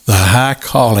the high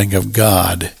calling of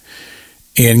God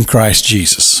in Christ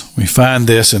Jesus. We find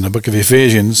this in the book of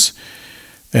Ephesians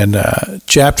and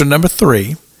chapter number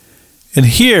 3. And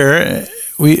here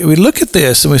we look at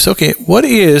this and we say, okay, what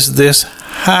is this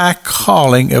high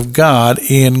calling of God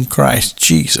in Christ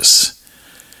Jesus?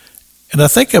 And I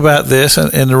think about this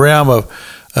in the realm of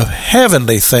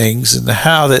heavenly things and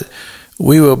how that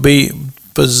we will be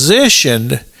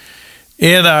positioned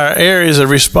in our areas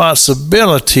of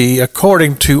responsibility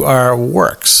according to our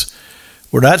works.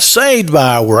 We're not saved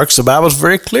by our works. The Bible's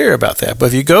very clear about that. But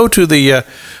if you go to the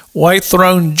white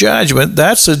throne judgment,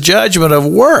 that's a judgment of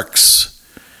works.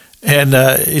 And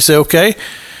you say, okay,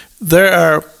 there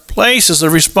are places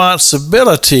of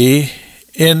responsibility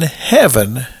in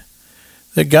heaven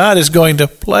that God is going to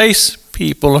place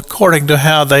people according to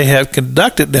how they have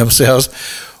conducted themselves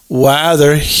while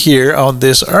they're here on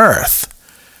this earth.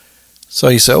 So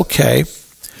you say, okay,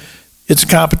 it's a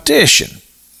competition.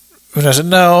 And I said,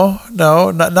 no,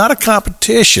 not a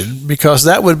competition, because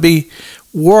that would be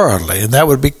worldly and that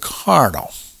would be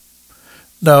carnal.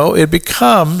 No, it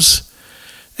becomes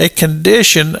a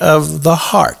condition of the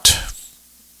heart.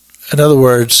 In other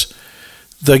words,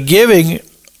 the giving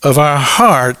of our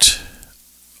heart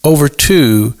over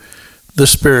to the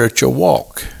spiritual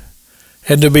walk,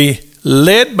 and to be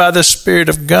led by the Spirit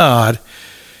of God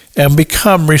and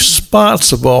become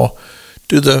responsible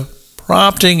to the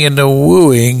prompting and the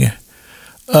wooing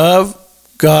of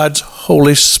God's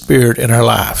Holy Spirit in our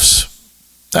lives.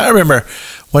 I remember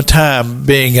one time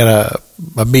being at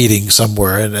a meeting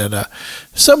somewhere, and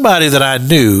somebody that I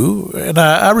knew and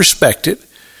I respected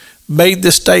made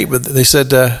this statement. They said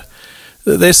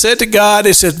to God,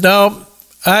 they said, no,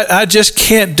 I just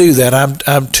can't do that.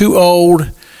 I'm too old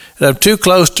and I'm too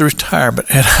close to retirement.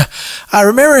 And I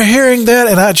remember hearing that,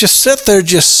 and I just sat there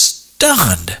just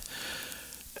stunned.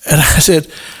 And I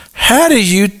said, how do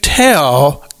you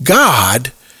tell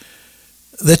God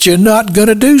that you're not going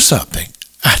to do something?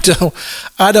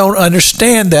 I don't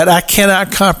understand that. I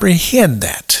cannot comprehend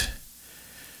that.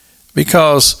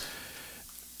 Because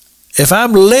if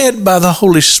I'm led by the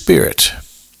Holy Spirit,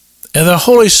 and the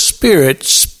Holy Spirit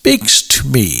speaks to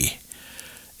me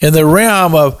in the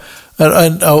realm of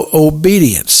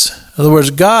obedience, in other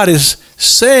words, God is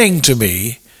saying to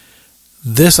me,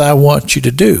 this I want you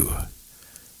to do,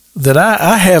 that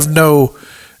I have no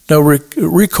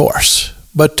recourse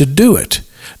but to do it.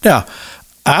 Now,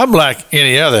 I'm like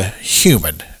any other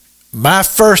human. My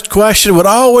first question would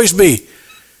always be,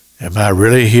 am I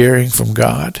really hearing from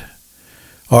God?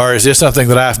 Or is this something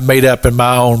that I've made up in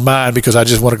my own mind because I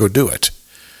just want to go do it?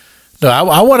 No,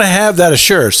 I want to have that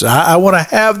assurance. I want to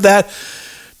have that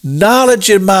knowledge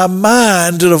in my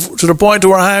mind to the point to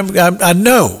where I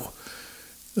know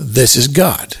this is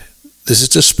God. This is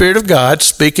the Spirit of God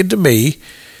speaking to me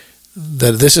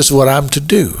that this is what I'm to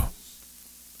do.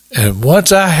 And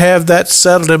once I have that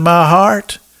settled in my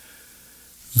heart,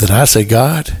 then I say,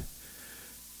 God,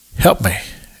 help me.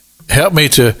 Help me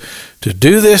to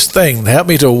do this thing. Help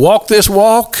me to walk this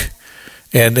walk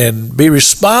and be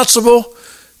responsible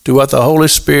to what the Holy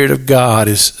Spirit of God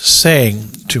is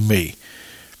saying to me.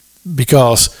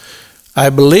 Because I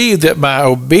believe that my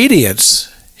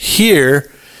obedience here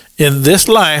in this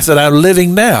life that I'm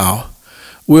living now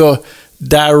will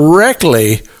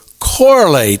directly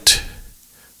correlate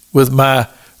with my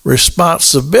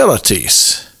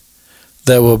responsibilities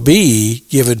that will be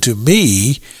given to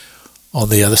me on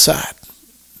the other side.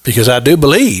 Because I do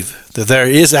believe that there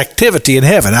is activity in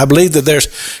heaven. I believe that there's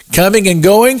coming and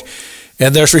going,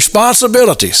 and there's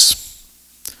responsibilities.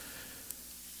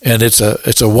 And it's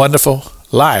a wonderful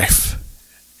life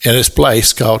in this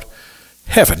place called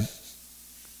heaven.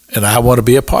 And I want to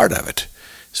be a part of it.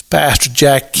 It's Pastor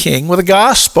Jack King with the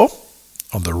gospel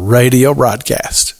on the radio broadcast.